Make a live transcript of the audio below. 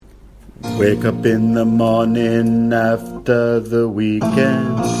Wake up in the morning after the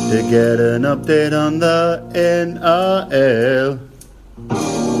weekend to get an update on the NRL.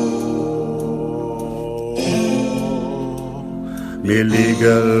 Me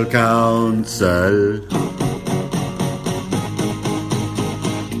legal counsel.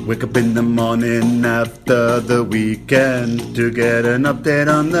 Wake up in the morning after the weekend to get an update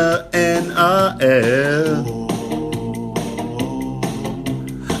on the NRL.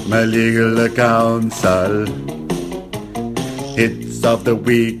 My legal counsel. Hits of the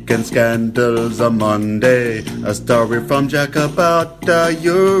weekend scandals on Monday. A story from Jack about the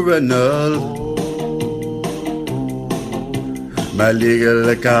urinal. My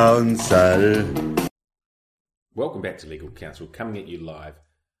legal counsel. Welcome back to Legal Counsel, coming at you live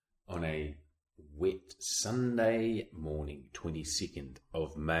on a wet Sunday morning, 22nd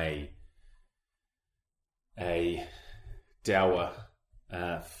of May. A dour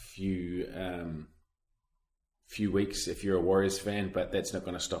few weeks if you're a Warriors fan, but that's not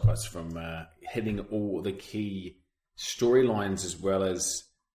going to stop us from hitting all the key storylines, as well as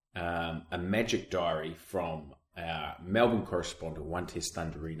a magic diary from our Melbourne correspondent, One Test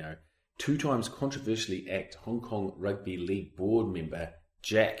Thunderino, 2 times controversially axed Hong Kong Rugby League board member,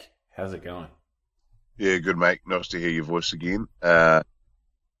 Jack. How's it going? Yeah, good, mate. Nice to hear your voice again. Plenty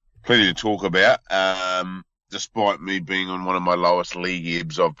to talk about, despite me being on one of my lowest league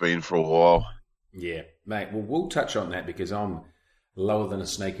ebbs I've been for a while. Yeah, mate. Well, we'll touch on that because I'm lower than a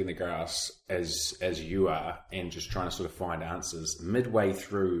snake in the grass as you are, and just trying to sort of find answers midway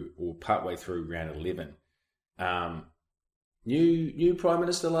through or partway through round 11. New Prime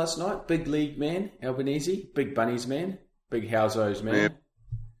Minister last night, big league man, Albanese, big bunnies man, big houseos man. Yeah. Do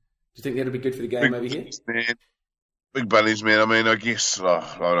you think that'll be good for the game big over here? Man. Big bunnies, man. I mean, I guess I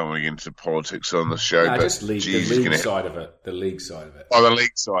don't want to get into politics on the show, but just the league side of it. The league side of it. Oh, the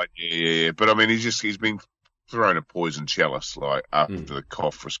league side, yeah. But I mean, he's been thrown a poison chalice after the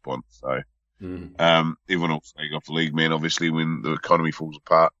cough response. So everyone will take off the league man, obviously, when the economy falls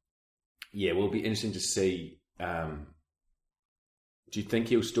apart. Yeah, well, it'll be interesting to see. Do you think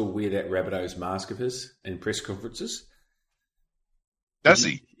he'll still wear that Rabbitohs mask of his in press conferences? Does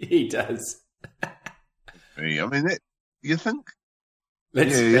he? He does. I mean, you think?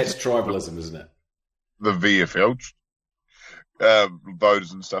 That's tribalism, isn't it? The VFL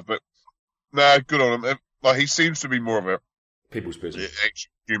voters and stuff. But, no, good on him. Like, he seems to be more of a people's person,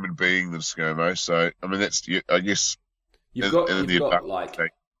 human being than ScoMo. So, I mean, that's, I guess... You've got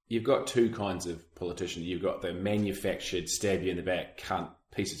 2 kinds of politicians. You've got the manufactured, stab you in the back, cunt,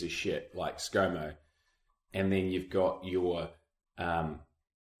 pieces of shit, like ScoMo. And then you've got your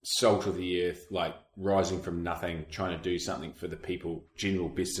salt of the earth, like rising from nothing, trying to do something for the people, general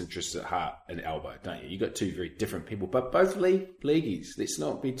best interests at heart and elbow, don't you? You've got 2 very different people, but both leagueies. Let's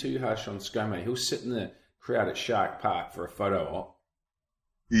not be too harsh on ScoMo. He'll sit in the crowd at Shark Park for a photo op.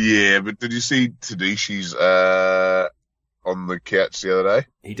 Yeah, but did you see Tedeschi's on the couch the other day?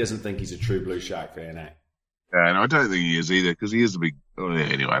 He doesn't think he's a true Blue Shark fan, eh? No, I don't think he is either, because he is a big... Oh, yeah,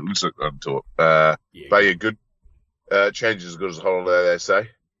 anyway, let's look on to it. But yeah, good. Change is as good as a holiday, they say.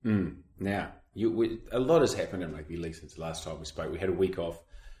 Now, a lot has happened in rugby league since the last time we spoke. We had a week off.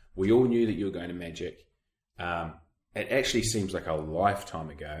 We all knew that you were going to Magic. It actually seems like a lifetime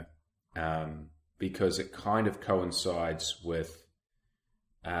ago, because it kind of coincides with...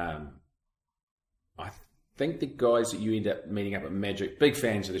 I think the guys that you end up meeting up at Magic, big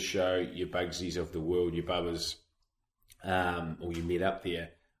fans of the show, your Bugsies of the world, your Bubbers, or you met up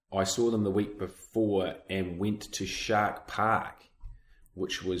there. I saw them the week before and went to Shark Park,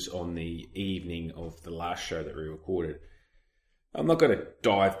 which was on the evening of the last show that we recorded. I'm not going to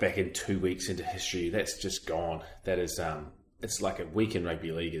dive back in 2 weeks into history. That's just gone. That is, it's like a week in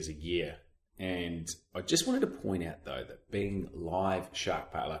rugby league is a year. And I just wanted to point out, though, that being live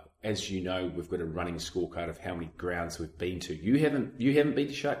Shark Park, like, as you know, we've got a running scorecard of how many grounds we've been to. You haven't been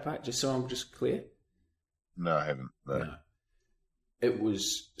to Shark Park, just so I'm just clear? No, I haven't. No. It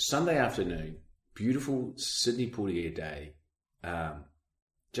was Sunday afternoon, beautiful Sydney Portier day,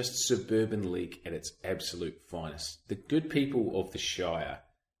 just suburban league at its absolute finest. The good people of the Shire,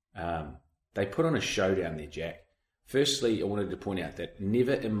 they put on a show down there, Jack. Firstly, I wanted to point out that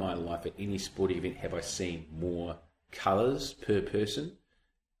never in my life at any sporting event have I seen more colours per person.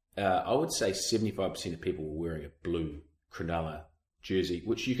 I would say 75% of people were wearing a blue Cronulla jersey,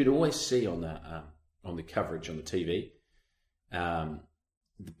 which you could always see on the coverage on the TV.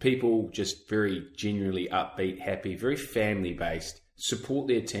 The people just very genuinely upbeat, happy, very family-based, support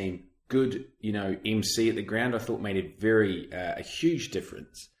their team. Good, MC at the ground, I thought made a huge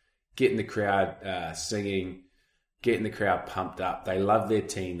difference. Getting the crowd singing, getting the crowd pumped up. They love their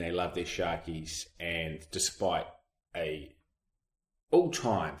team. They love their Sharkies. And despite a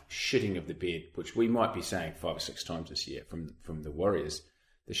all-time shitting of the bed, which we might be saying 5 or 6 times this year from the Warriors,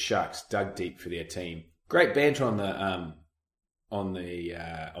 the Sharks dug deep for their team. Great banter on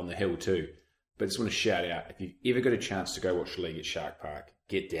the hill too. But I just want to shout out, if you've ever got a chance to go watch the league at Shark Park,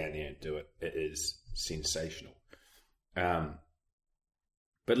 get down there and do it. It is sensational.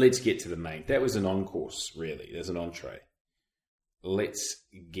 But let's get to the main. That was an on-course, really. There's an entree. Let's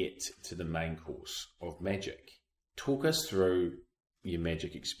get to the main course of Magic. Talk us through your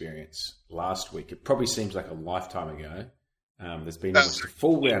Magic experience last week. It probably seems like a lifetime ago. There's been almost a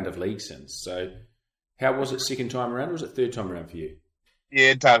full round of league since. So how was it second time around, or was it third time around for you?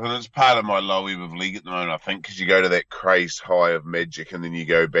 Yeah, it does, and it's part of my low ebb of league at the moment, I think, because you go to that craze high of Magic, and then you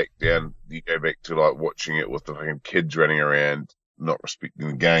go back down. You go back to like watching it with the fucking kids running around, not respecting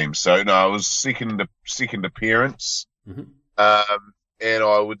the game. So no, I was second appearance, and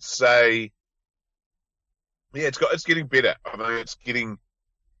I would say, yeah, it's getting better. I mean, it's getting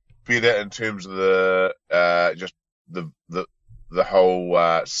better in terms of the just the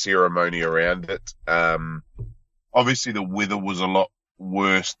whole ceremony around it. Obviously, the weather was a lot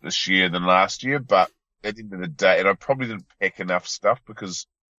worse this year than last year, but at the end of the day, and I probably didn't pack enough stuff because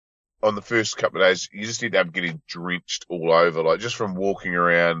on the first couple of days, you just end up getting drenched all over, like just from walking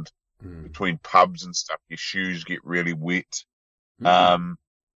around between pubs and stuff, your shoes get really wet. But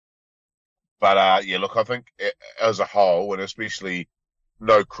yeah, look, I think as a whole, and especially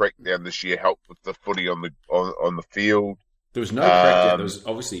no crackdown this year, helped with the footy on the field. There was no crackdown. There was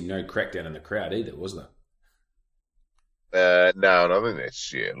obviously no crackdown in the crowd either, was there? No, and I think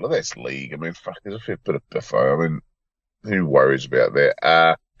that's league. I mean, fuck, there's a fair bit of biffo. I mean, who worries about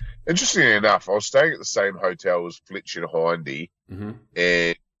that? Interestingly enough, I was staying at the same hotel as Fletcher and Hindy,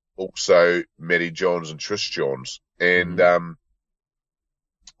 and also Matty Johns and Trish Johns. And I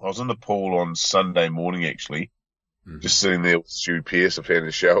was in the pool on Sunday morning, actually, just sitting there with Stu Pearce, a fan of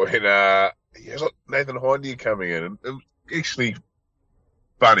the show, and he was like, Nathan Hindy coming in, and it was actually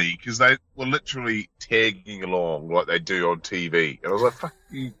funny because they were literally tagging along like they do on TV, and I was like, "Fuck,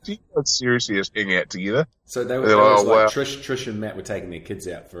 do you guys seriously just hang out together?" So they were like, wow. Trish and Matt were taking their kids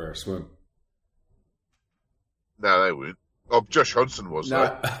out for a swim. No, they weren't. Oh, Josh Hodgson was.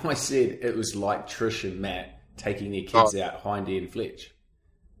 No, though. I said it was like Trish and Matt taking their kids out, Hindy and Fletch.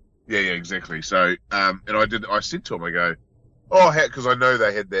 Yeah, exactly. So, and I said to him, I go, "Oh, because I know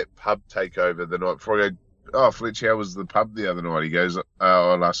they had that pub takeover the night before." I go, "Oh, Fletch, how was the pub the other night?" He goes,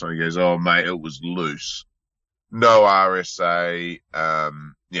 last night. He goes, "Oh, mate, it was loose. No RSA.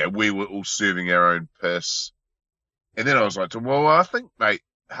 Yeah, we were all serving our own piss." And then I was like, "Well, I think, mate,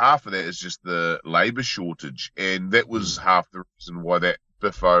 half of that is just the labour shortage, and that was half the reason why that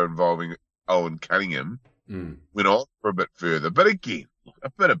biffo involving Owen Cunningham went on for a bit further." But again, a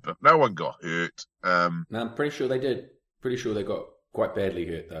bit of biff. No one got hurt. No, I'm pretty sure they did. Pretty sure they got quite badly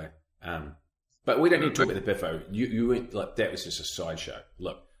hurt though. But we don't need to talk about the biffo. You went like that was just a sideshow.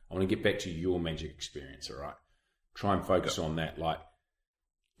 Look, I want to get back to your Magic experience. All right, try and focus on that. Like,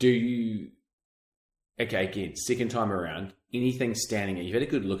 do you? Okay, again, second time around, anything standing out? You've had a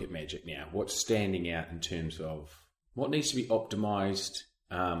good look at Magic now. What's standing out in terms of what needs to be optimised?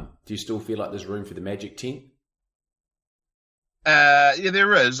 Do you still feel like there's room for the Magic tent? Yeah,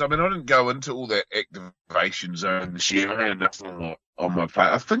 there is. I mean, I didn't go into all that activation zone this year. I had nothing on my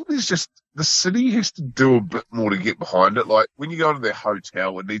plate. I think there's just the city has to do a bit more to get behind it. Like when you go into their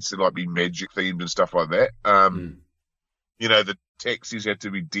hotel, it needs to like be Magic themed and stuff like that. You know, the taxis have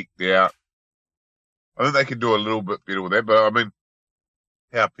to be decked out. I think they can do a little bit better with that. But I mean,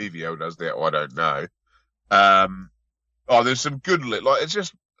 how PVL does that, I don't know. There's some good like it's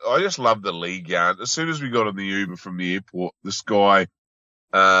just. I just love the league yarn. As soon as we got on the Uber from the airport, this guy,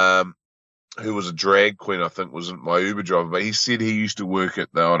 who was a drag queen, I think, wasn't my Uber driver, but he said he used to work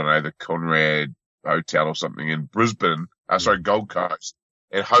at the Conrad Hotel or something in Brisbane, Gold Coast,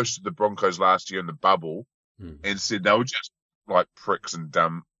 and hosted the Broncos last year in the bubble, and said they were just like pricks and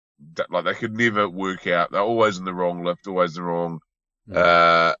dumb, like they could never work out. They're always in the wrong lift, always in the wrong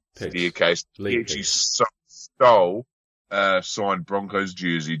staircase. He actually stole signed Broncos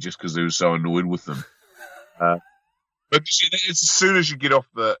jersey just because he was so annoyed with them. But it's as soon as you get off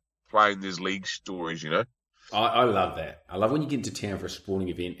the plane, there's league stories, you know. I love that. I love when you get into town for a sporting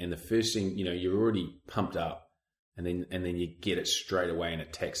event and the first thing, you know, you're already pumped up and then you get it straight away in a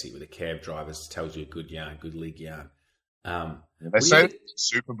taxi with a cab driver that tells you a good yarn, good league yarn. They say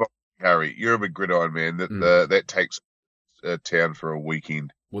Super Bowl, Harry, you're a big gridiron man, that takes a town for a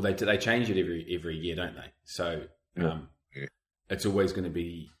weekend. Well, they change it every year, don't they? So it's always going to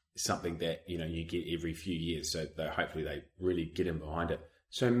be something that you get every few years. So hopefully they really get in behind it.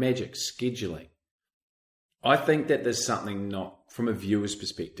 So Magic scheduling. I think that there's something not from a viewer's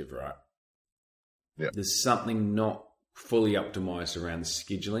perspective, right? Yeah. There's something not fully optimized around the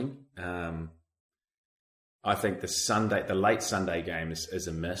scheduling. I think the late Sunday game is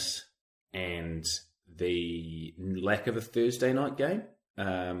a miss, and the lack of a Thursday night game,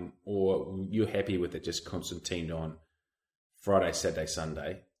 or you're happy with it just concertined on Friday, Saturday,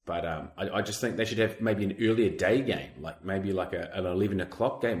 Sunday. But I just think they should have maybe an earlier day game, like maybe like an 11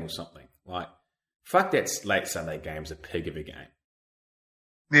 o'clock game or something. Like, fuck that late Sunday game's a pig of a game.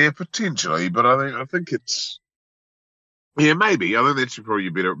 Yeah, potentially, but I think it's maybe. I think that's probably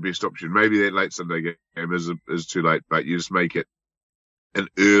your best option. Maybe that late Sunday game is too late, but you just make it an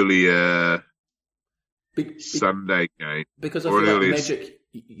earlier Sunday game. Because I feel like Magic,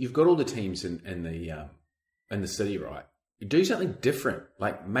 you've got all the teams in the city, right? Do something different,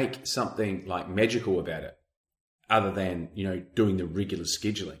 like make something like magical about it, other than doing the regular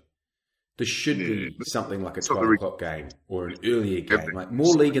scheduling. There should be something like a 12 o'clock game or an earlier game, like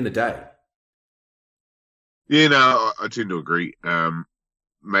more league in the day. Yeah, no, I tend to agree.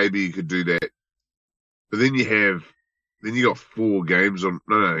 Maybe you could do that, but then you got 4 games on.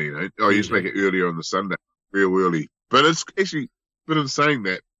 No, you just make it earlier on the Sunday, real early. But it's actually, in saying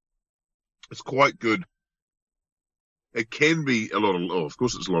that, it's quite good. It can be a lot of, of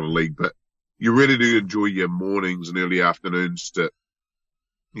course it's a lot of league, but you really do enjoy your mornings and early afternoons to,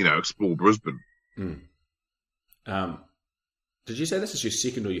 explore Brisbane. Mm. Did you say this is your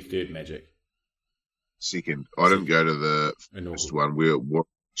second or your third Magic? Second. I didn't go to the first one. We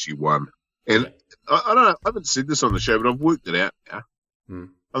actually won. And I don't know, I haven't said this on the show, but I've worked it out now. Mm.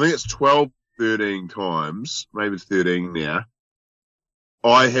 I think it's 12, 13 times, maybe 13 now.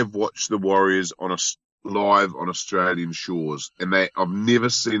 I have watched the Warriors live on Australian shores, and I've never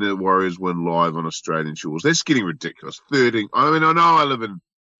seen the Warriors win live on Australian shores. That's getting ridiculous. 13. I mean, I know I live in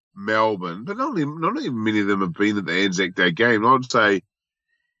Melbourne, but not even many of them have been at the Anzac Day game.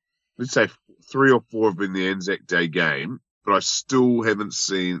 Let's say 3 or 4 have been the Anzac Day game, but I still haven't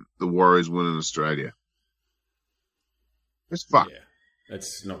seen the Warriors win in Australia. That's fucked. Yeah,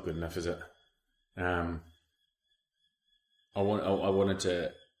 that's not good enough, is it? I wanted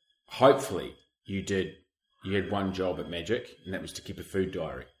to. Hopefully, you had one job at Magic, and that was to keep a food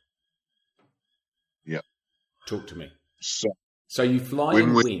diary. Yeah. Talk to me. So you fly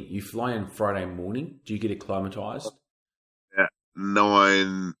in when? You fly in Friday morning. Do you get acclimatized? At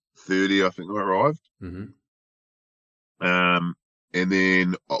 9:30, I think I arrived. Mm-hmm. And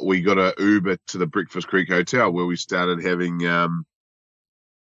then we got an Uber to the Breakfast Creek Hotel where we started having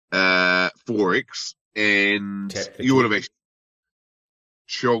 4X, and you would have actually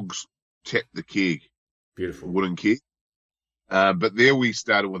Chogs tapped the keg. Beautiful. Wooden keg. But there we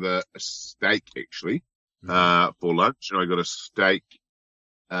started with a steak, actually, for lunch. And I got a steak,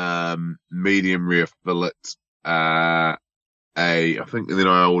 medium rare fillet, I think, and then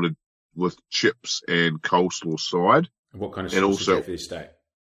I ordered with chips and coleslaw side. What kind of sauce did you have for your steak?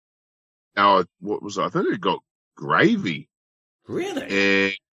 What was it? I think it got gravy. Really?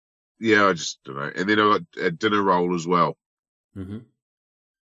 And, yeah, I just don't know. And then I got a dinner roll as well. Mm-hmm.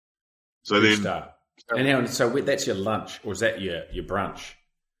 So Good then, start. And so that's your lunch, or is that your brunch?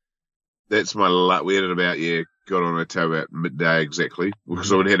 That's my lunch. We had it about, got on hotel about midday exactly,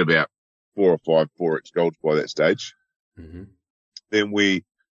 because I would had about 4 or 5 4X golds by that stage. Mm-hmm. Then we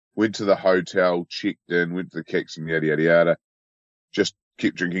went to the hotel, checked in, went to the kicks and yada, yada, yada. Just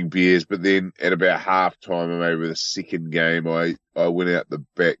kept drinking beers. But then at about half time, maybe the second game, I went out the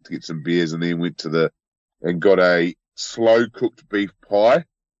back to get some beers and then went and got a slow cooked beef pie.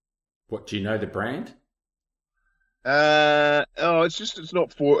 What, do you know the brand? It's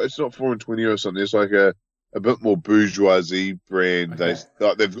not 4 and 20 or something. It's like a bit more bourgeoisie brand. Okay.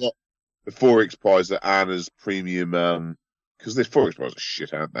 They've got the 4X pies that aren't as premium, because their 4X pies are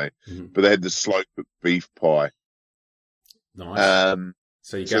shit, aren't they? Mm-hmm. But they had the slow cooked beef pie. Nice.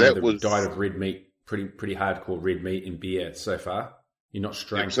 So you're going with the diet of red meat, pretty hardcore red meat and beer so far. You're not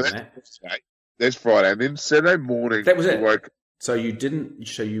straying from that. That's Friday, and then Saturday morning. That was it. So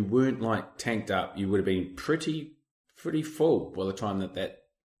you weren't like tanked up. You would have been pretty full by the time that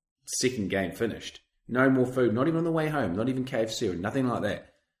second game finished. No more food, not even on the way home, not even KFC or nothing like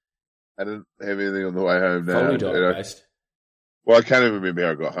that. I didn't have anything on the way home. Fully diet based. Well, I can't even remember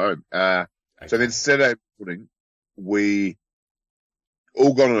how I got home. Okay. So then Saturday morning, we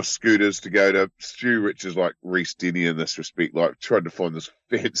all got on our scooters to go to Stu Rich's, like Reese Denny in this respect, like tried to find this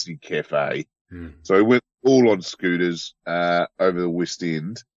fancy cafe. Mm. So we went all on scooters over the West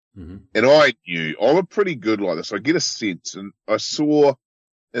End. Mm-hmm. And I knew I'm a pretty good like this. I get a sense, and I saw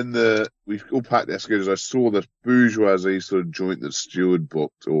we all parked our scooters. I saw this bourgeoisie sort of joint that Stewart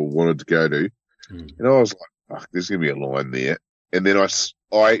booked or wanted to go to, and I was like, "Fuck, there's gonna be a line there." And then I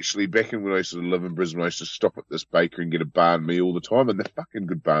actually back in when I used to live in Brisbane, I used to stop at this bakery and get a banh mi all the time, and they're fucking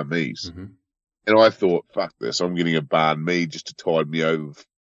good banh mi's. Mm-hmm. And I thought, "Fuck this, I'm getting a banh mi just to tide me over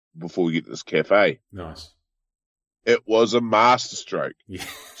before we get to this cafe." Nice. It was a masterstroke. Yeah.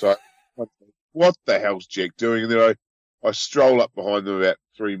 So, what the hell's Jack doing? And then I stroll up behind them about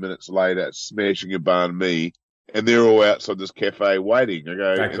 3 minutes later, smashing a banh mi, and they're all outside this cafe waiting. I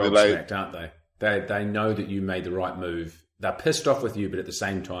go, They're and gobsmacked, aren't they? They know that you made the right move. They're pissed off with you, but at the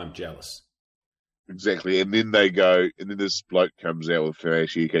same time jealous. Exactly. And then they go, and then this bloke comes out with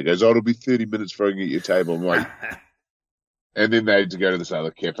flash UK, goes, "Oh, it'll be 30 minutes before I can get your table." I'm like, and then they had to go to this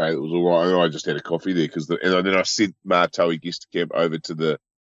other cafe that was all right. And I just had a coffee there and then I sent Martoe guest camp over to the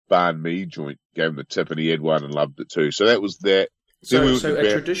banh mi joint, gave him the tip, and he had one and loved it too. So that was that. So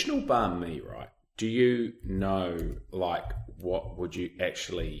a traditional banh mi, right? Do you know, like, what would you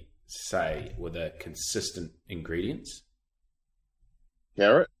actually say were the consistent ingredients?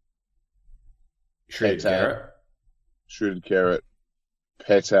 Carrot, Shredded carrot,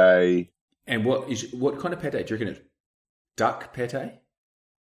 pate. And what kind of pate? Do you reckon it's duck pate? I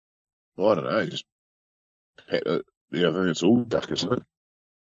don't know, just pate. Yeah, I think it's all duck, isn't it?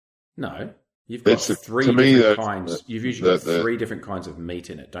 No, you've got three different kinds. You've usually got three different kinds of meat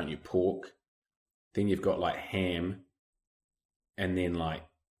in it, don't you? Pork. Then you've got like ham, and then like,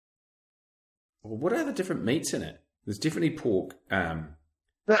 well, what are the different meats in it? There's definitely pork.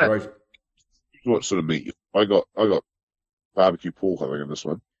 What sort of meat? I got barbecue pork, I think, in this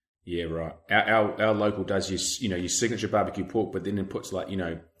one. Yeah, right. Our local does your signature barbecue pork, but then it puts like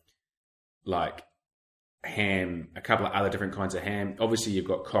like ham, a couple of other different kinds of ham. Obviously, you've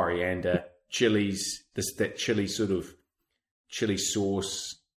got coriander, chilies, that chili sort of chili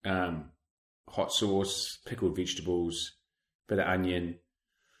sauce, hot sauce, pickled vegetables, bit of onion,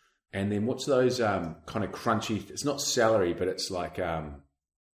 and then what's those kind of crunchy? It's not celery, but it's like oh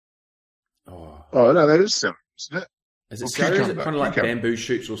no, that is celery, isn't it? Is it celery? Is it kind of like bamboo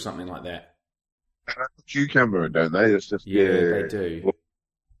shoots or something like that? Cucumber, don't they? It's just yeah, they do.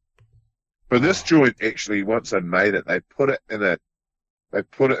 But this joint actually, once they made it, they put it in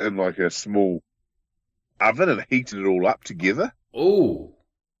like a small oven and heated it all up together. Oh,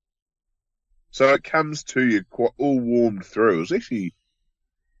 so it comes to you quite all warmed through. It was actually.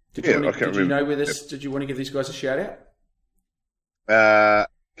 Did you know where this? Did you want to give these guys a shout out?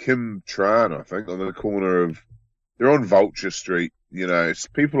 Kim Tran, I think, on the corner of. They're on Vulture Street. You know, it's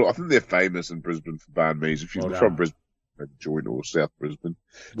people. I think they're famous in Brisbane for banh mi's. If you're from Brisbane, joint or South Brisbane.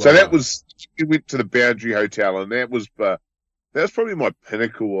 Well, so that was. We went to the Boundary Hotel, and that was probably my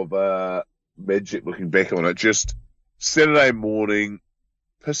pinnacle of magic. Looking back on it, just Saturday morning,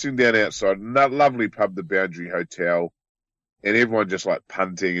 pissing down outside, lovely pub, the Boundary Hotel. And everyone just like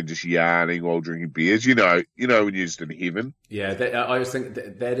punting and just yarning while drinking beers. You know when you're just in heaven. Yeah, I always think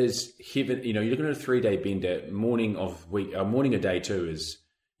that is heaven. You know, you're looking at a 3-day bender. Morning of day two is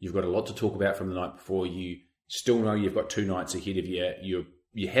you've got a lot to talk about from the night before. You still know you've got 2 nights ahead of you.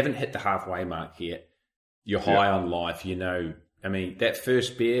 You haven't hit the halfway mark yet. You're high on life. You know, I mean, that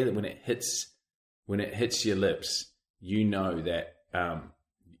first beer when it hits your lips, you know that.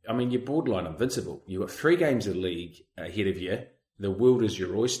 I mean, you're borderline invincible. You've got 3 games of league ahead of you. The world is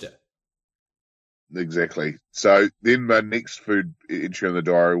your oyster. Exactly. So then my next food entry on the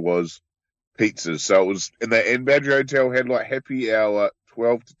diary was pizzas. So it was, and Boundary Hotel had like happy hour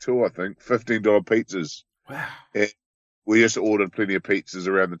 12 to 2, I think, $15 pizzas. Wow. And we just ordered plenty of pizzas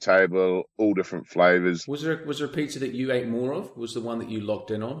around the table, all different flavours. Was there a pizza that you ate more of? Was the one that you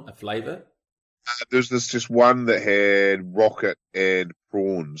locked in on a flavour? There's just one that had rocket and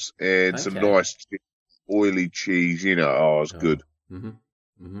prawns and some nice oily cheese. You know, it was good. Mm-hmm.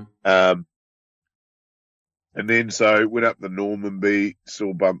 Mm-hmm. And then so went up the Normanby,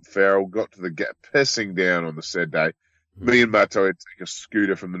 saw Bump Farrell, got to the gap, pissing down on the Saturday. Mm-hmm. Me and Mato had to take a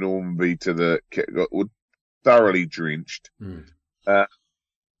scooter from the Normanby to got thoroughly drenched. Mm.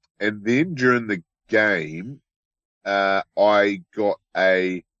 And then during the game, I got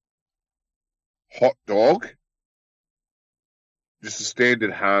a hot dog, just a standard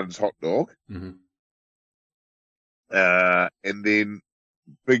Hans hot dog. Mm-hmm. And then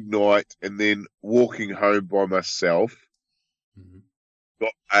big night, and then walking home by myself,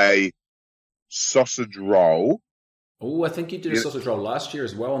 got a sausage roll. Oh, I think you did a sausage roll last year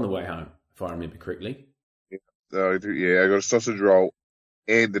as well on the way home, if I remember correctly. I got a sausage roll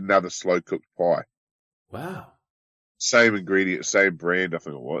and another slow-cooked pie. Wow. Same ingredient, same brand, I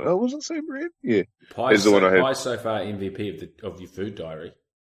think it was. Oh, was it the same brand? Yeah. Pie is the one I had. Pie so far MVP of your food diary.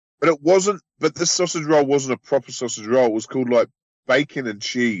 But it wasn't. But this sausage roll wasn't a proper sausage roll. It was called like bacon and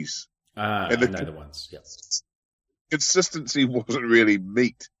cheese. I know the ones. Yep. Consistency wasn't really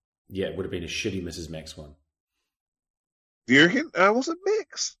meat. Yeah, it would have been a shitty Mrs. Max one. Do you reckon? Was it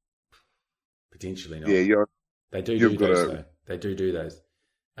Max? Potentially not. Yeah, they do those though. They do those.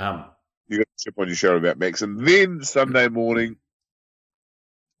 You got a chip on your shoulder about Max, and then Sunday morning,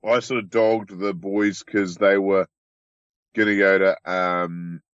 I sort of dogged the boys because they were going to go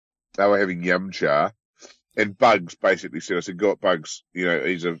to. They were having yum cha, and Bugs basically said, "I said, got Bugs. You know,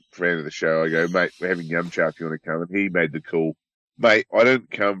 he's a friend of the show. I go, mate, we're having yum cha if you want to come." And he made the call, mate. I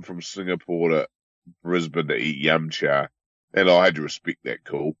didn't come from Singapore to Brisbane to eat yum cha, and I had to respect that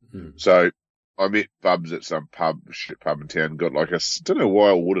call. So I met Bubs at some shit pub in town. Got like don't know why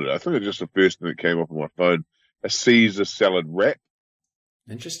I ordered it. I think it's just the first thing that came up on my phone. A Caesar salad wrap.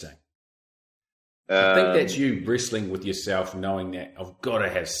 Interesting. I think that's you wrestling with yourself, knowing that I've got to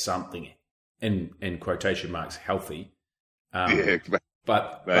have something in quotation marks healthy.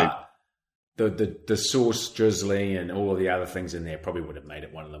 But the sauce drizzly and all of the other things in there probably would have made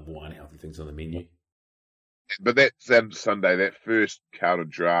it one of the more unhealthy things on the menu. But that Sunday, that first Carlton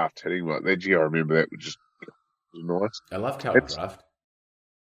draft hitting like that, I remember that was nice. I love Carlton draft.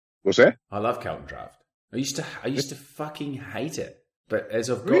 What's that? I love Carlton draft. I used to fucking hate it, but as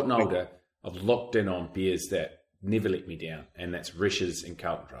I've gotten older, I've locked in on beers that never let me down, and that's Rish's and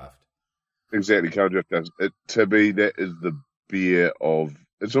Carlton draft. Exactly, Carlton draft does. To me, that is the beer of.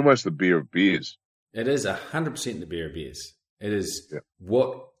 It's almost the beer of beers. It is 100% the beer of beers. It is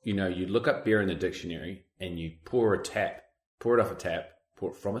what you look up beer in the dictionary and you pour it off a tap,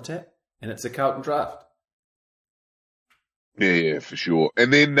 pour it from a tap, and it's a Carlton draft. Yeah, for sure.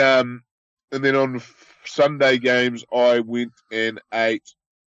 And then on Sunday games, I went and ate.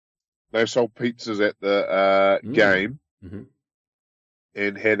 They sold pizzas at the game,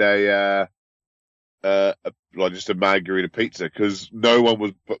 and had just a margarita pizza because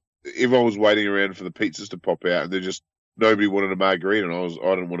everyone was waiting around for the pizzas to pop out, and nobody wanted a margarita, and I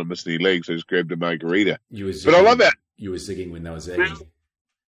didn't want to miss any legs, so I just grabbed a margarita. But I love that. You were zigging when they were zagging.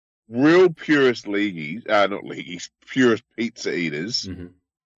 Real purist purist pizza eaters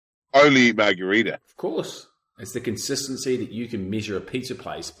only eat margarita. Of course. It's the consistency that you can measure a pizza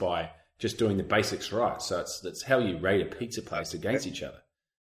place by just doing the basics right. So that's how you rate a pizza place against each other.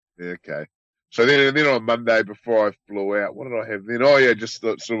 Yeah, okay. So then on Monday before I flew out, what did I have then? Oh yeah, just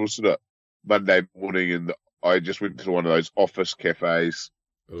sort of Monday morning, and I just went to one of those office cafes.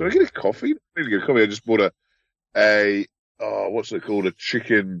 Ooh. Did I get a coffee? I didn't get a coffee. I just bought what's it called? A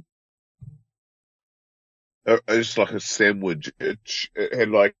chicken. It's like a sandwich. It had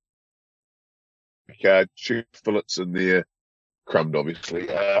like chicken fillets in there, crumbed obviously.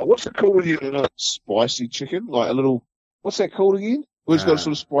 What's it called when you get a spicy chicken? Like a little. What's that called again? Well, it's got a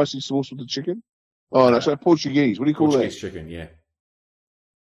sort of spicy sauce with the chicken. Oh no, so Portuguese. What do you call Portuguese that? Chicken, yeah.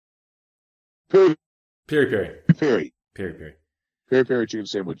 Peri. Peri chicken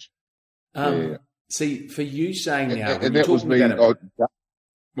sandwich. Yeah. See, for you saying now, and that was me.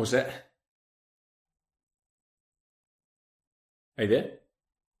 What's that? Are you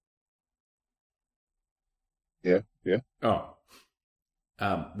there? Yeah. Oh.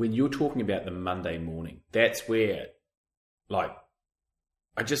 When you're talking about the Monday morning, that's where, like,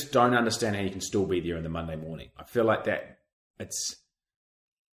 I just don't understand how you can still be there on the Monday morning. I feel like that's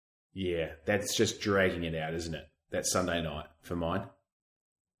just dragging it out, isn't it? That Sunday night for mine.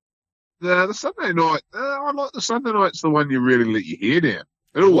 The Sunday night, I like the Sunday night's the one you really let your hair down.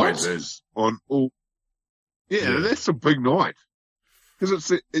 It always is on all. Yeah, that's a big night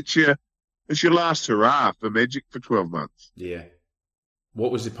because it's your last hurrah for Magic for 12 months. Yeah.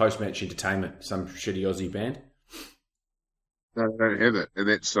 What was the post-match entertainment? Some shitty Aussie band? No, they don't have it, and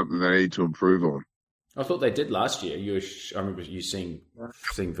that's something they need to improve on. I thought they did last year. I remember you seeing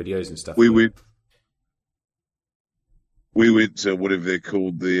videos and stuff. We went to whatever they're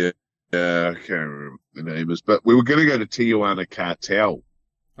called, I can't remember what the name is, but we were going to go to Tijuana Cartel.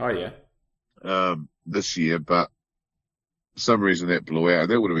 Oh yeah. This year, but for some reason that blew out,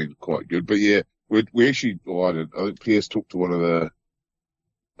 and that would have been quite good. But yeah, we actually, I think Pierce talked to one of the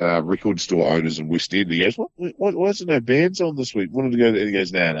record store owners in West End. He goes, why isn't there bands on this week? Wanted to go, and he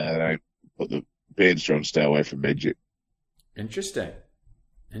goes, no, they don't. But the band's trying to stay away from Magic. Interesting.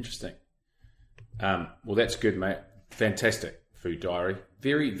 Well, that's good, mate. Fantastic food diary.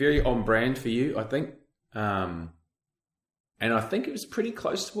 Very, very on brand for you, I think. And I think it was pretty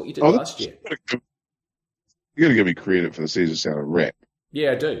close to what you did last year. You got to give me credit for the Caesar salad wrap.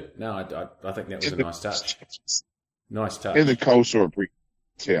 Yeah, I do. No, I think that was a nice touch. Nice touch. And the coleslaw brick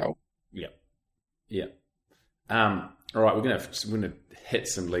towel. Yeah. All right, we're gonna hit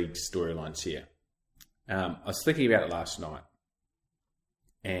some league storylines here. I was thinking about it last night,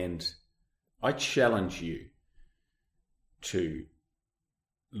 and I challenge you to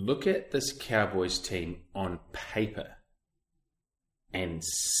look at this Cowboys team on paper and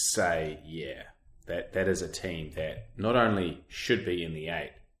say, yeah, that is a team that not only should be in the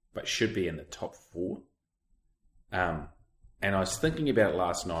 8, but should be in the top 4. And I was thinking about it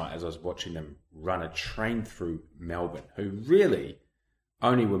last night as I was watching them run a train through Melbourne, who really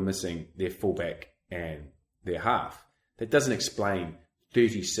only were missing their fullback and their half. That doesn't explain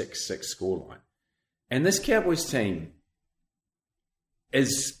 36-6 scoreline. And this Cowboys team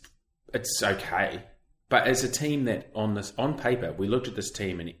it's okay, but as a team that on paper, we looked at this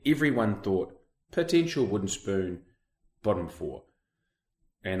team and everyone thought potential wooden spoon, bottom 4.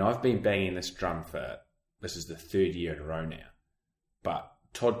 And I've been banging this drum this is the 3rd year in a row now. But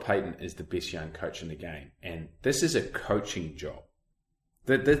Todd Payton is the best young coach in the game. And this is a coaching job.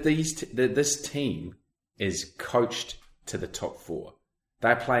 This team is coached to the top 4.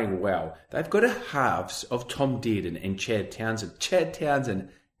 They're playing well. They've got a halves of Tom Dearden and Chad Townsend. Chad Townsend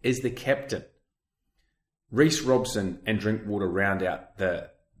is the captain. Reece Robson and Drinkwater round out the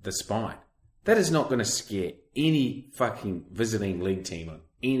spine. That is not going to scare any fucking visiting league team on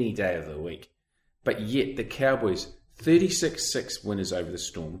any day of the week. But yet the Cowboys, 36-6 winners over the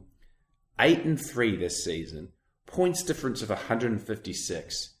Storm, 8-3 this season, points difference of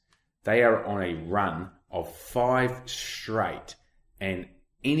 156. They are on a run of 5 straight. And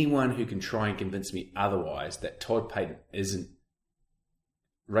anyone who can try and convince me otherwise that Todd Payton isn't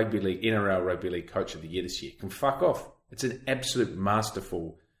NRL Rugby League Coach of the Year this year can fuck off. It's an absolute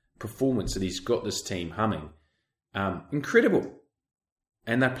masterful performance that he's got this team humming. Incredible.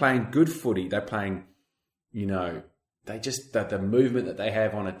 And they're playing good footy. They're playing, the movement that they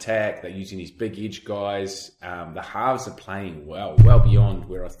have on attack. They're using these big edge guys. The halves are playing well beyond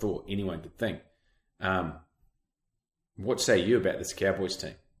where I thought anyone could think. What say you about this Cowboys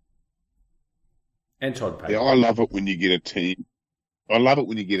team? And Todd Payton. Yeah, I love it when you get a team. I love it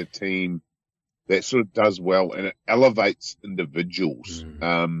when you get a team that sort of does well and it elevates individuals.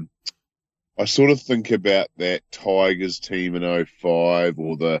 I sort of think about that Tigers team in 05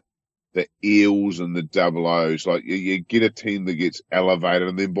 or the Eels and the Double O's. Like you get a team that gets elevated,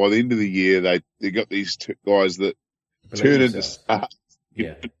 and then by the end of the year, they got these guys that turn into stars.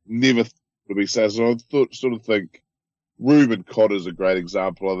 Yeah, never thought to be stars. So I sort of think Reuben Cotter is a great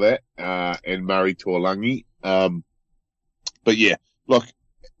example of that, and Murray Tuolangi. But yeah, look,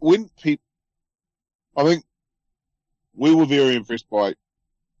 I think we were very impressed by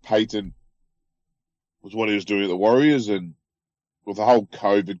Payton with what he was doing at the Warriors, and with the whole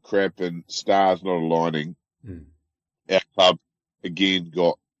COVID crap and stars not aligning, our club again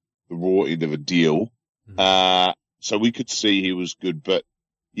got the raw end of a deal. So we could see he was good, but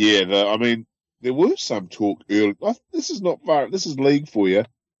yeah, there was some talk early. This is not far. This is league for you.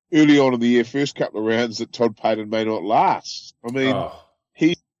 Early on in the year, first couple of rounds, that Todd Payton may not last.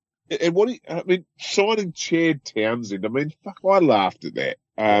 Signing Chad Townsend. I laughed at that.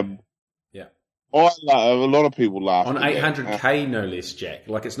 A lot of people laughed on at $800K, no less, Jack.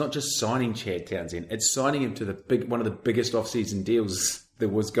 Like, it's not just signing Chad Townsend; it's signing him to one of the biggest off-season deals there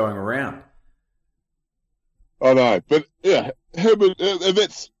was going around. I know, but yeah,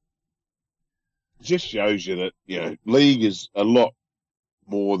 that's just shows you that league is a lot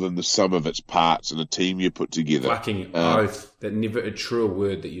more than the sum of its parts and a team you put together. Fucking oath. That never a truer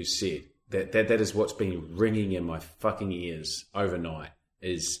word that you said. That is what's been ringing in my fucking ears overnight.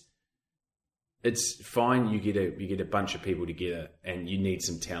 It's fine. You get a bunch of people together and you need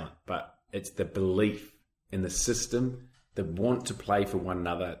some talent, but it's the belief in the system, the want to play for one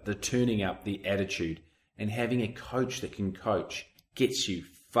another, the turning up, the attitude, and having a coach that can coach gets you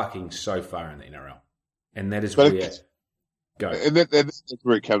fucking so far in the NRL. And that is where go. And that's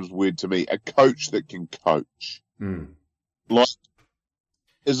where it comes weird to me. A coach that can coach. Like,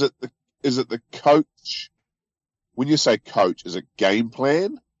 is it the coach? When you say coach, is it game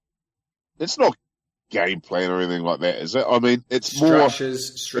plan? It's not game plan or anything like that, is it? It's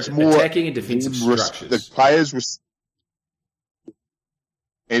structures, more. It's more attacking and defensive structures. The players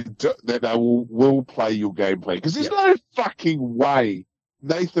and that they will play your game plan, because there's no fucking way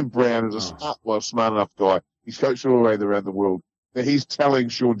Nathan Brown is a smart enough guy. He's coached all the way around the world. That he's telling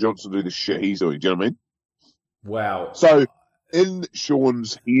Sean Johnson to do the shit he's doing. Do you know what I mean? Wow. So in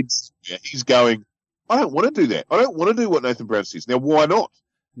Sean's head, he's going, I don't want to do that. I don't want to do what Nathan Brown says. Now, why not?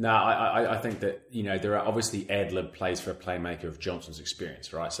 No, I think that, there are obviously ad-lib plays for a playmaker of Johnson's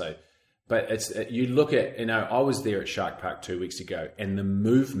experience, right? So, but you look at, I was there at Shark Park 2 weeks ago, and the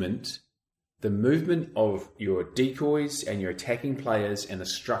movement the movement of your decoys and your attacking players and the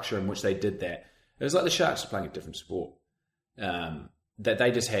structure in which they did that, it was like the Sharks were playing a different sport. That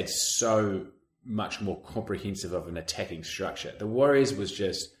they just had so much more comprehensive of an attacking structure. The Warriors was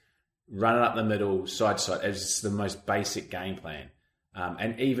just running up the middle, side to side. It was just the most basic game plan.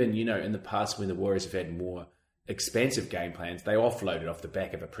 And even, in the past when the Warriors have had more expansive game plans, they offloaded off the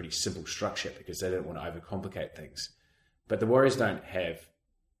back of a pretty simple structure because they didn't want to overcomplicate things. But the Warriors don't have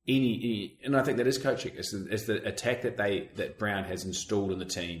any and I think that is coaching. It's the attack that Brown has installed in the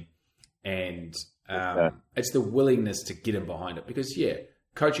team, and it's the willingness to get him behind it. Because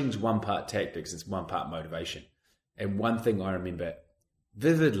coaching's one part tactics, it's one part motivation. And one thing I remember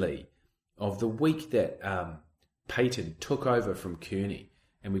vividly of the week that Peyton took over from Kearney,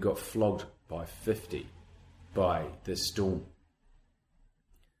 and we got flogged by 50 by the Storm.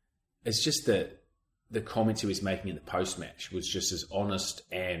 It's just that the comments he was making in the post-match was just as honest,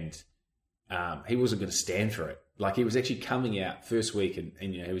 and he wasn't going to stand for it. Like, he was actually coming out first week and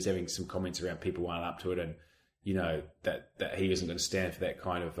he was having some comments around people running up to it, and that he wasn't going to stand for that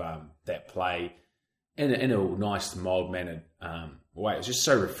kind of that play in a nice, mild-mannered way. It was just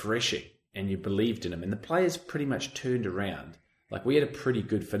so refreshing, and you believed in him. And the players pretty much turned around. Like, we had a pretty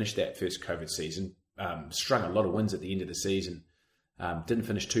good finish that first COVID season, strung a lot of wins at the end of the season, didn't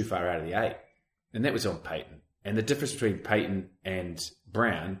finish too far out of the 8. And that was on Peyton. And the difference between Peyton and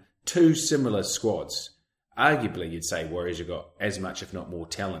Brown, two similar squads. Arguably, you'd say Warriors have got as much, if not more,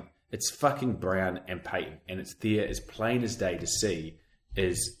 talent. It's fucking Brown and Peyton. And it's there as plain as day to see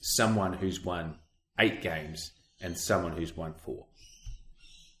is someone who's won 8 games and someone who's won 4.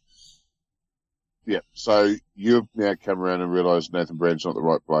 Yeah, so you've now come around and realised Nathan Brown's not the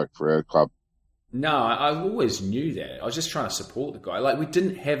right bloke for our club. No, I always knew that. I was just trying to support the guy. Like, we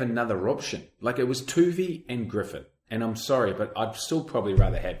didn't have another option. Like, it was Tuvey and Griffin. And I'm sorry, but I'd still probably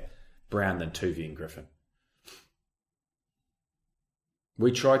rather have Brown than Tuvey and Griffin.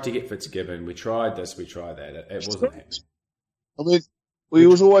 We tried to get Fitzgibbon. We tried this, we tried that. It wasn't happening. I mean, he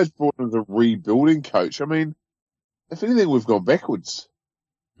was always brought in as a rebuilding coach. I mean, if anything, we've gone backwards.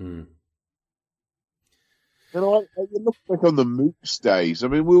 Hmm. And I look back on the Mooks days. I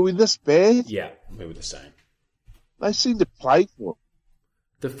mean, were we this bad? Yeah, we were the same. They seem to play for it.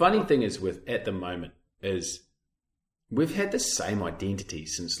 The funny thing is at the moment is we've had the same identity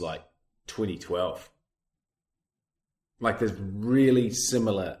since like 2012. Like, there's really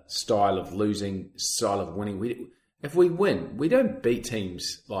similar style of losing, style of winning. If we win, we don't beat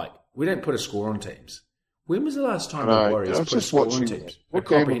teams we don't put a score on teams. When was the last time the Warriors put a score on teams? A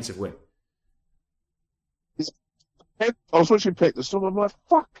comprehensive win. I was watching Pack the Storm. I'm like,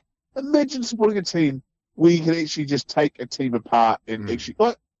 fuck. Imagine supporting a team where you can actually just take a team apart and actually,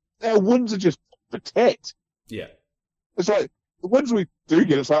 like, our wins are just protect. Yeah. It's like, the wins we do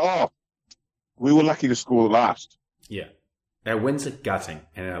get, it's like, oh, we were lucky to score last. Yeah. Our wins are gutting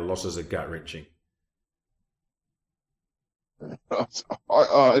and our losses are gut-wrenching.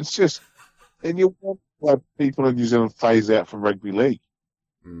 It's just, and you want people in New Zealand phase out from rugby league.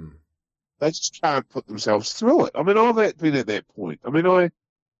 Mm. They just can't put themselves through it. I mean, I've been at that point. I mean,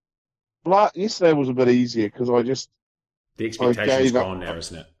 yesterday was a bit easier because the expectation's gone now,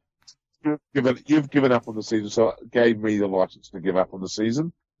 isn't it? You've given up on the season, so it gave me the license to give up on the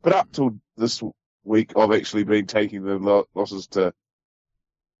season. But up till this week, I've actually been taking the losses to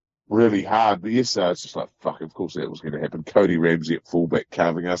really hard. But yesterday, it's just like, fuck, of course that was going to happen. Cody Ramsey at fullback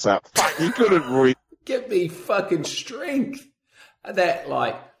carving us up. Fuck, you couldn't read. Give me fucking strength. That,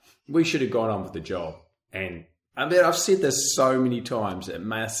 we should have gone on with the job. And I mean, I've said this so many times. It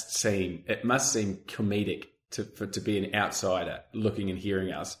must seem comedic to be an outsider looking and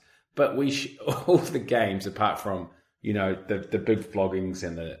hearing us. But all the games, apart from the big floggings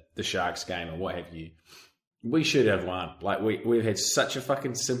and the Sharks game and what have you, we should have won. Like, we've had such a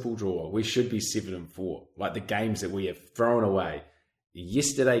fucking simple draw. We should be 7-4. Like, the games that we have thrown away.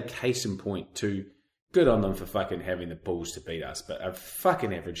 Yesterday, case in point, to good on them for fucking having the balls to beat us, but a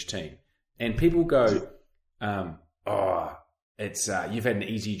fucking average team. And people go, it's you've had an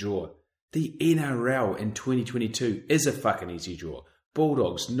easy draw. The NRL in 2022 is a fucking easy draw.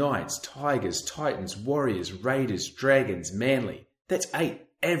 Bulldogs, Knights, Tigers, Titans, Warriors, Raiders, Dragons, Manly. That's 8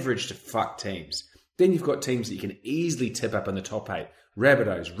 average to fuck teams. Then you've got teams that you can easily tip up in the top 8.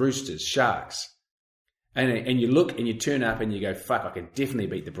 Rabbitohs, Roosters, Sharks. And you look and you turn up and you go, fuck, I can definitely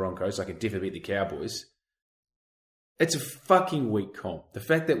beat the Broncos. I can definitely beat the Cowboys. It's a fucking weak comp. The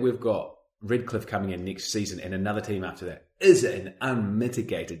fact that we've got Redcliffe coming in next season and another team after that is an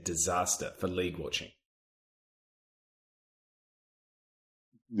unmitigated disaster for league watching.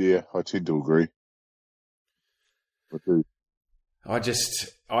 Yeah, I tend to agree. I do.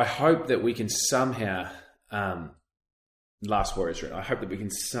 I hope that we can somehow, last Warriors, I hope that we can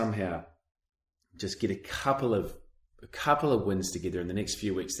somehow just get a couple of wins together in the next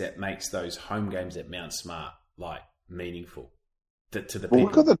few weeks that makes those home games at Mount Smart like meaningful to the people.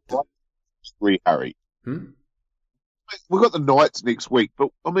 We've got the Knights, Harry. We've got the Knights next week, but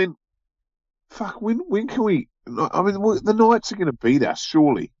I mean, fuck, when can we? I mean, the Knights are going to beat us,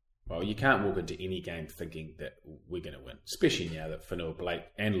 surely. Well, you can't walk into any game thinking that we're going to win, especially now that Fanua Blake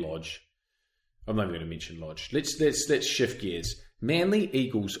and Lodge. I'm not even going to mention Lodge. Let's shift gears. Manly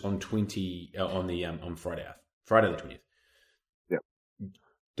Eagles on Friday the 20th. Yeah.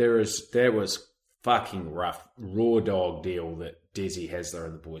 There was fucking rough raw dog deal that Desi Hasler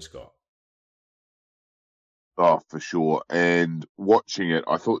and the boys got. Oh, for sure. And watching it,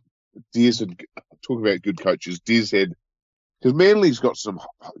 I thought Des had, talking about good coaches, Des had, because Manly's got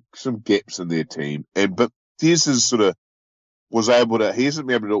some gaps in their team, but Des is sort of was able to, he hasn't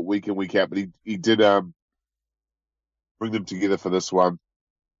been able to do it week in, week out, but he did bring them together for this one.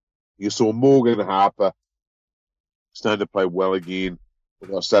 You saw Morgan Harper starting to play well again. They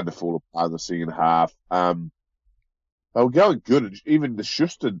were starting to fall apart in the second half. They were going good. Even the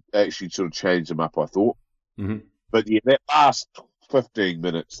Schuster actually sort of changed them up, I thought. Mm-hmm. But yeah, that last 15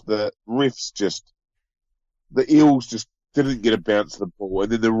 minutes, the refs the Eels just didn't get a bounce of the ball,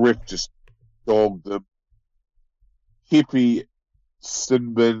 and then the ref just dogged them. Hippie,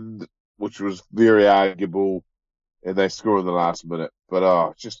 Sinbin, which was very arguable, and they score in the last minute.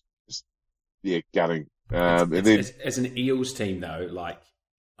 But just gutting. As an Eels team, though, like,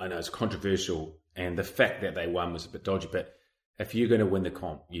 I know it's controversial, and the fact that they won was a bit dodgy. But if you're going to win the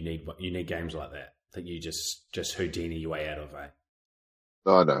comp, you need games like that you just Houdini your way out of, eh?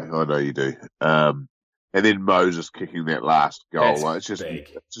 I know you do. And then Moses kicking that last goal. That's like, it's just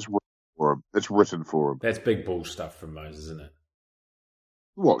written for him. It's written for him. That's big ball stuff from Moses, isn't it?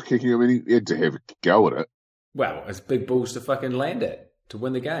 What, kicking? I mean, he had to have a go at it. Well, it's big balls to fucking land it to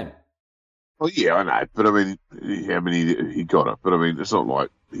win the game. Well, yeah, I know. But I mean, he got it. But I mean, it's not like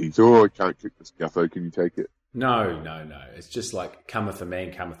he's, I can't kick this Gutho. Can you take it? No. It's just like, cometh the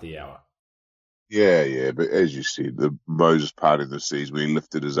man, cometh the hour. Yeah. But as you said, the Moses part in the season when he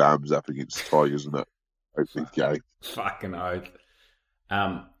lifted his arms up against the Tigers and that opening game. Fucking oath.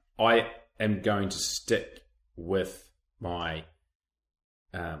 I am going to stick with my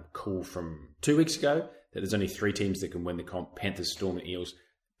call from 2 weeks ago that there's only 3 teams that can win the comp: Panthers, Storm, and Eels.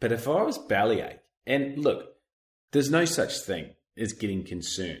 But if I was Bellyache, and look, there's no such thing as getting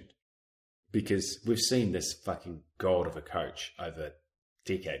concerned because we've seen this fucking gold of a coach over a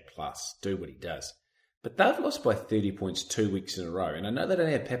decade plus do what he does. But they've lost by 30 points 2 weeks in a row. And I know they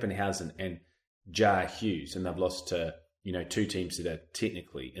don't have Pappenhausen and Jar Hughes, and they've lost to, 2 teams that are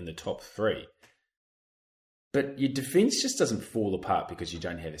technically in the top 3. But your defence just doesn't fall apart because you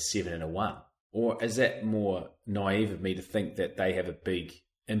don't have a 7 and a 1. Or is that more naive of me to think that they have a big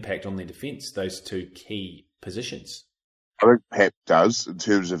impact on their defence, those 2 key positions? I think Pep does in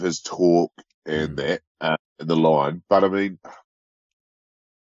terms of his talk and that, and the line. But I mean,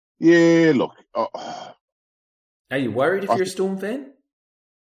 yeah, look. Are you worried if you're a Storm fan?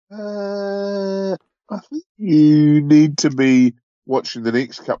 I think you need to be watching the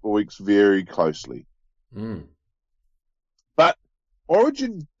next couple of weeks very closely. But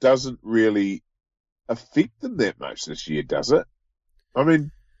Origin doesn't really affect them that much this year, does it? I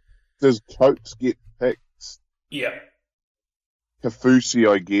mean, does Coates get picked? Yeah.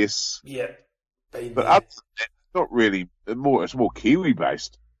 Kafusi, I guess. Yeah. But other than that, it's not really. It's more Kiwi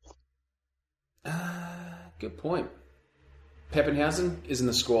based. Good point. Pappenhausen is in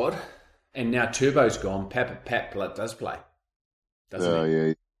the squad, and now Turbo's gone. Pap does play, doesn't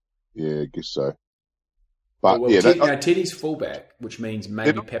he? Yeah, I guess so. But now Teddy's fullback, which means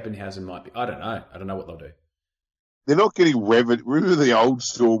maybe Pappenhausen might be. I don't know what they'll do. They're not getting ravaged. Remember the old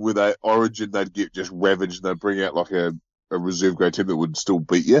Storm where they Origin, they'd get just ravaged. They'd bring out like a reserve grade team that would still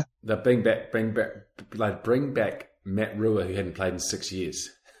beat you. They'll bring back Matt Rua, who hadn't played in 6 years.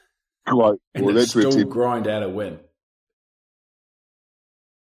 Right. And well, that's still grind out a win.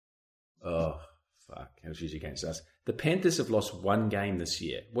 Oh, fuck. How easy against us. The Panthers have lost 1 game this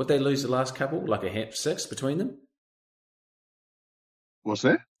year. Would they lose the last couple? Like a 6 between them? What's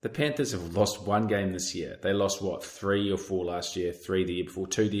that? The Panthers have lost 1 game this year. They lost, 3 or 4 last year, 3 the year before,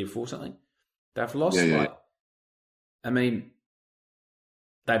 2 the year before, something? They've lost, I mean,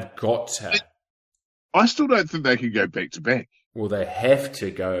 they've got to. I still don't think they can go back to back. Well, they have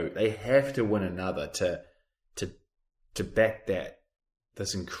to go. They have to win another to back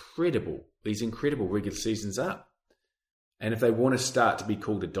these incredible regular seasons up. And if they want to start to be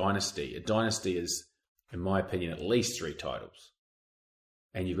called a dynasty is, in my opinion, at least 3 titles.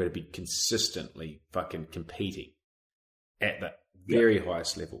 and you've got to be consistently fucking competing at the very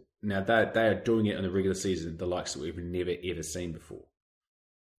highest level. Now, they are doing it in the regular season, the likes that we've never, ever seen before.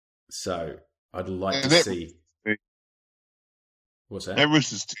 So, I'd like to see... What's that? That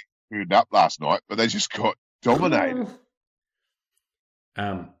Roosters team turned up last night, but they just got dominated.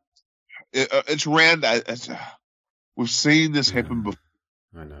 It's round... we've seen this happen before.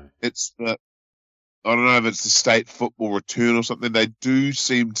 I know. It's the... I don't know if it's the state football return or something. They do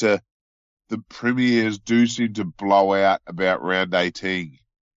seem to... The premiers do seem to blow out about round 18.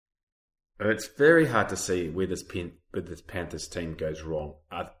 It's very hard to see where this Panthers team goes wrong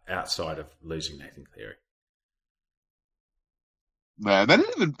outside of losing Nathan Cleary. No, they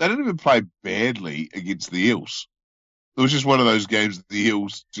didn't even play badly against the Eels. It was just one of those games that the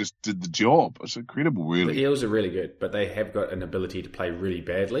Eels just did the job. It's incredible, really. The Eels are really good, but they have got an ability to play really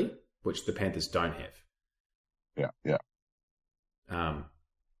badly, which the Panthers don't have. Yeah.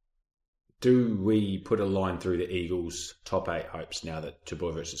 Do we put a line through the Eagles' top 8 hopes now that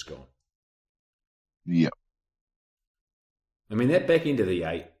Trbojevic is gone? Yeah. I mean, that back into the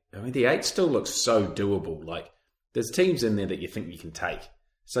 8, the 8 still looks so doable. Like, there's teams in there that you think you can take.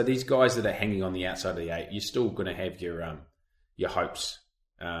 So these guys that are hanging on the outside of the 8, you're still going to have your hopes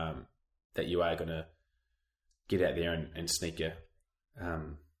that you are going to get out there and sneak a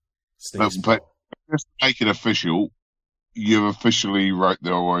But just to make it official, you've officially wrote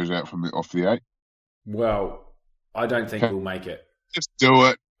the Warriors out off the 8? Well, I don't think we'll make it. Just do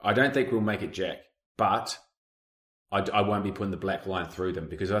it. I don't think we'll make it, Jack. But I won't be putting the black line through them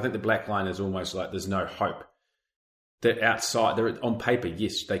because I think the black line is almost like there's no hope. That outside, they're on paper,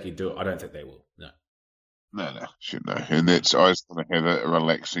 yes, they could do it. I don't think they will. No. No, shouldn't know. And I just want to have a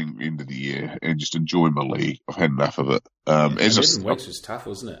relaxing end of the year and just enjoy my league. I've had enough of it. 11 weeks was tough,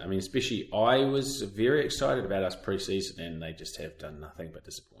 wasn't it? I mean, especially I was very excited about us pre-season and they just have done nothing but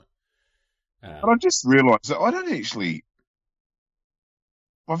disappoint. But I just realised that I don't actually...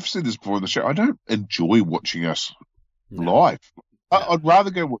 I've said this before in the show. I don't enjoy watching us live. No. I'd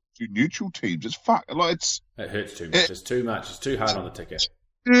rather go watch 2 neutral teams. It's fuck. Like it hurts too much. It's too much. It's too hard on the ticket.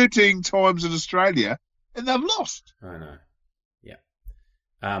 13 times in Australia, and they've lost. I know.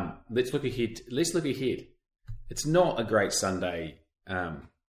 Yeah. Let's look ahead. It's not a great Sunday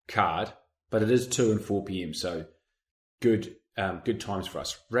card, but it is 2 and 4 p.m. So good times for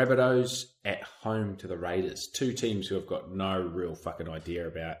us. Rabbitohs at home to the Raiders. 2 teams who have got no real fucking idea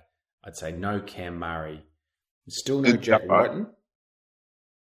about. I'd say no Cam Murray. Still no Jack Whiten.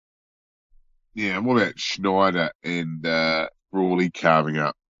 Yeah, and what about Schneider and Brawley carving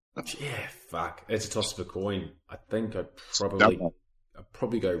up? Yeah, fuck. It's a toss of a coin. I think I'd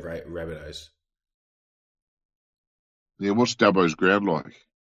probably go Rabbitohs. Yeah, what's Dubbo's ground like?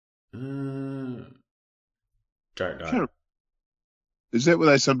 Don't know. Is that where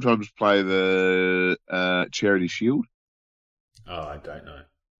they sometimes play the Charity Shield? Oh, I don't know.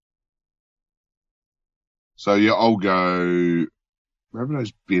 So yeah, I'll go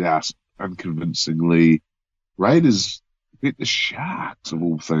Rabbitohs beat us unconvincingly. Raiders beat the Sharks of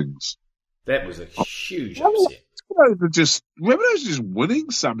all things. That was a huge upset. Rabbitohs are just winning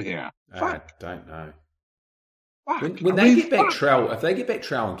somehow. I don't know. When they get back Trell, if they get back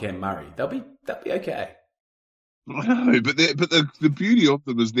Trell and Cam Murray, they'll be okay. I know, but the beauty of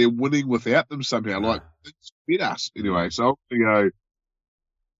them is they're winning without them somehow. Like, it's beat us anyway. So I'm going to go.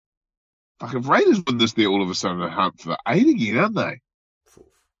 Fuck, if Raiders win this, they're all of a sudden a hunt for 8 again, aren't they?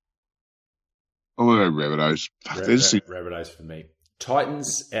 I'm going to go Rabbitohs. Rabbitohs for me.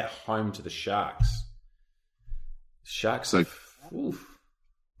 Titans at home to the Sharks. Sharks off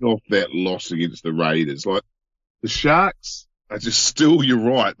that loss against the Raiders. Like, the Sharks are just still, you're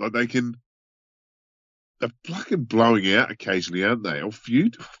right. Like, they're fucking blowing out occasionally, aren't they? Oh,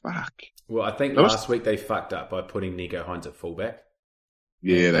 feud? Fuck. Well, I think last week they fucked up by putting Nico Hines at fullback.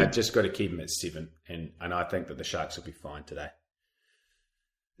 Yeah, they've just got to keep him at 7, and I think that the Sharks will be fine today.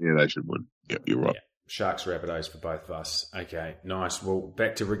 Yeah, they should win. Yeah, you're right. Yeah. Sharks, Rabbitohs for both of us. Okay, nice. Well,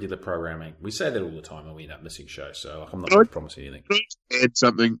 back to regular programming. We say that all the time and we end up missing shows, so I'm not going to promise anything. Can I add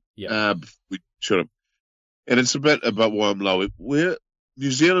something? Yeah. We should have. And it's a bit about why I'm low. We're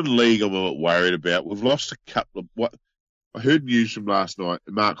New Zealand League I'm a bit worried about. We've lost a couple of... I heard news from last night.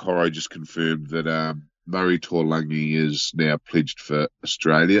 Mark Horrow just confirmed that Murray Taulagi is now pledged for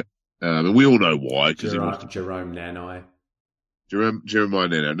Australia. And we all know why. Jerome Nanai. Jeremiah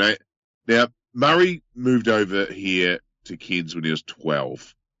Nanai. Now, Murray moved over here to Cairns when he was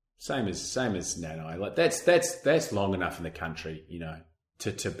 12. Same as Nanai. Like that's long enough in the country,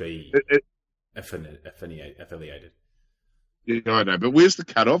 to be affiliated. Yeah, I know. But where's the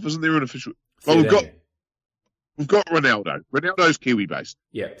cutoff? Isn't there an official? Well, We've got Ronaldo. Ronaldo's Kiwi-based.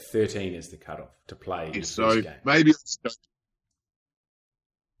 Yeah, 13 is the cutoff to play in the So first game. maybe...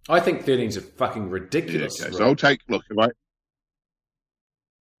 I think 13 is a fucking ridiculous. Yeah, okay. So I'll take... Look, if I...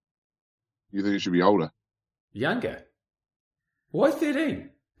 You think it should be older? Younger. Why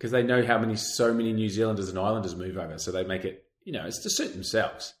 13? Because they know so many New Zealanders and Islanders move over, so they make it, it's to suit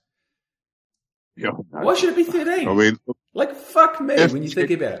themselves. Yeah. Why should it be 13? I mean... Like, fuck me, when you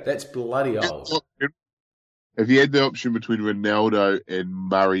think about it. That's bloody old. If you had the option between Ronaldo and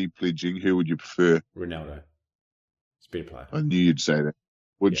Murray pledging, who would you prefer? Ronaldo. It's a better player. I knew you'd say that.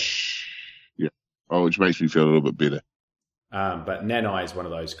 Which makes me feel a little bit better. But Nanai is one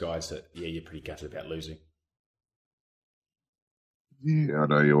of those guys that, you're pretty gutted about losing. Yeah, I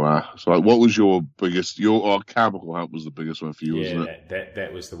know you are. So, what was your biggest? Carmichael Hunt was the biggest one for you, wasn't it?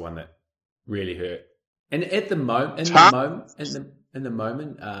 That was the one that really hurt. And at the moment,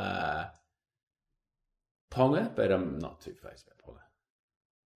 Ponga, but I'm not too phased about Ponga.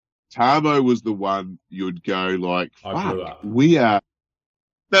 Tamo was the one you'd go like, I blew up. We are.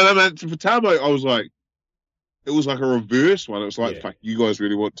 No, man. For Tamo, I was like, it was like a reverse one. It was like, fuck, you guys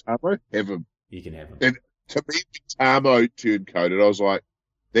really want Tamo? Have him. You can have him. And to me, Tamo turned coded. I was like,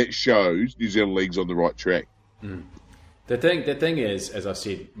 that shows New Zealand League's on the right track. Mm. The thing is, as I've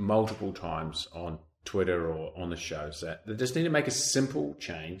said multiple times on Twitter or on the shows, that they just need to make a simple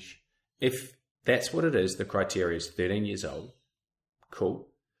change. If that's what it is, the criteria is 13 years old. Cool.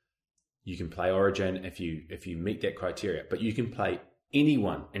 You can play Origin if you meet that criteria, but you can play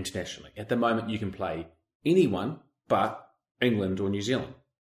anyone internationally. At the moment, you can play anyone but England or New Zealand.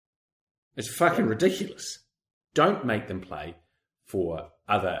 It's fucking ridiculous. Don't make them play for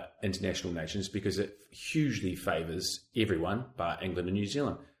other international nations because it hugely favours everyone but England and New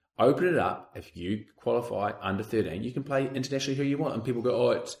Zealand. Open it up. If you qualify under 13, you can play internationally who you want. And people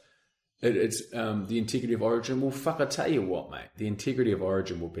go, it's the integrity of Origin. Well, fuck, I tell you what, mate. The integrity of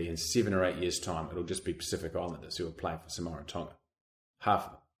Origin will be in 7 or 8 years' time. It'll just be Pacific Islanders who are playing for Samoa and Tonga. Half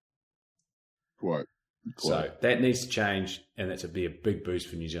of them. Quite. So that needs to change, and that's be a big boost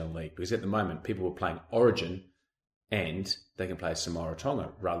for New Zealand League because at the moment people are playing Origin and they can play Samoa or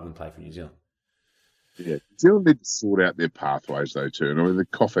Tonga rather than play for New Zealand. Yeah, New Zealand need to sort out their pathways though too. And I mean the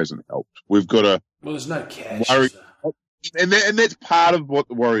cough hasn't helped. We've got to. Well, there's no cash. And that's part of what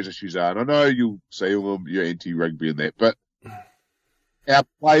the Warriors' issues are. And I know you'll say, you're anti-rugby and that, but our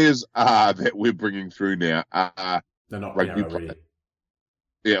players that we're bringing through now are they're not rugby players. Really.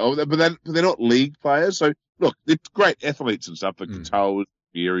 Yeah, but they're not league players. So, look, they're great athletes and stuff, like Katoas,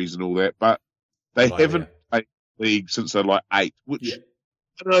 Gearys and all that, but they haven't played league since they're like 8, which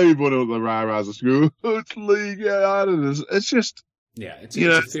I know everyone at the rah-rahs at school, it's league, I don't know. It's just... Yeah, it's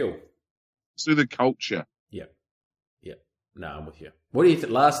a feel. It's through the culture. Yeah. No, I'm with you. What do you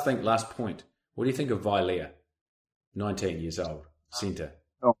think? Last point. What do you think of Vilea? 19 years old, centre.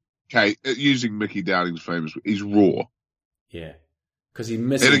 Oh, okay, using Mickey Downing's famous, he's raw. Yeah, because he's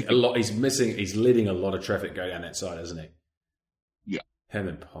missing a lot. He's letting a lot of traffic go down that side, isn't he? Yeah. Him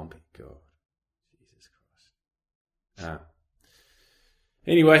and Pompey, God, Jesus Christ.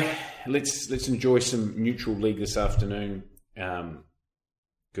 Anyway, let's enjoy some neutral league this afternoon.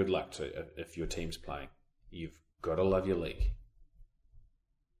 Good luck to if your team's playing. You've got to love your league.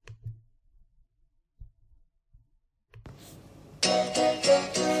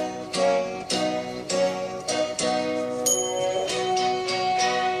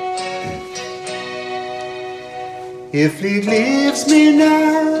 If league leaves me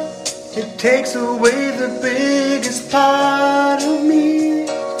now, it takes away the biggest part of me.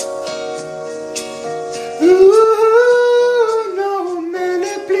 Ooh, no,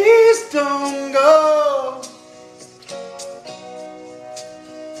 man, please don't go.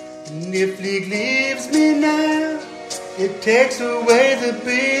 And if league leaves me now, it takes away the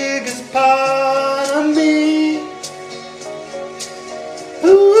biggest part of me.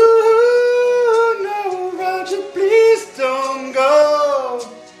 Ooh, no, Roger, please don't go.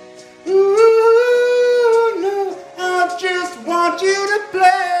 Ooh, no, I just want you to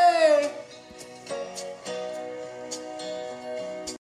play.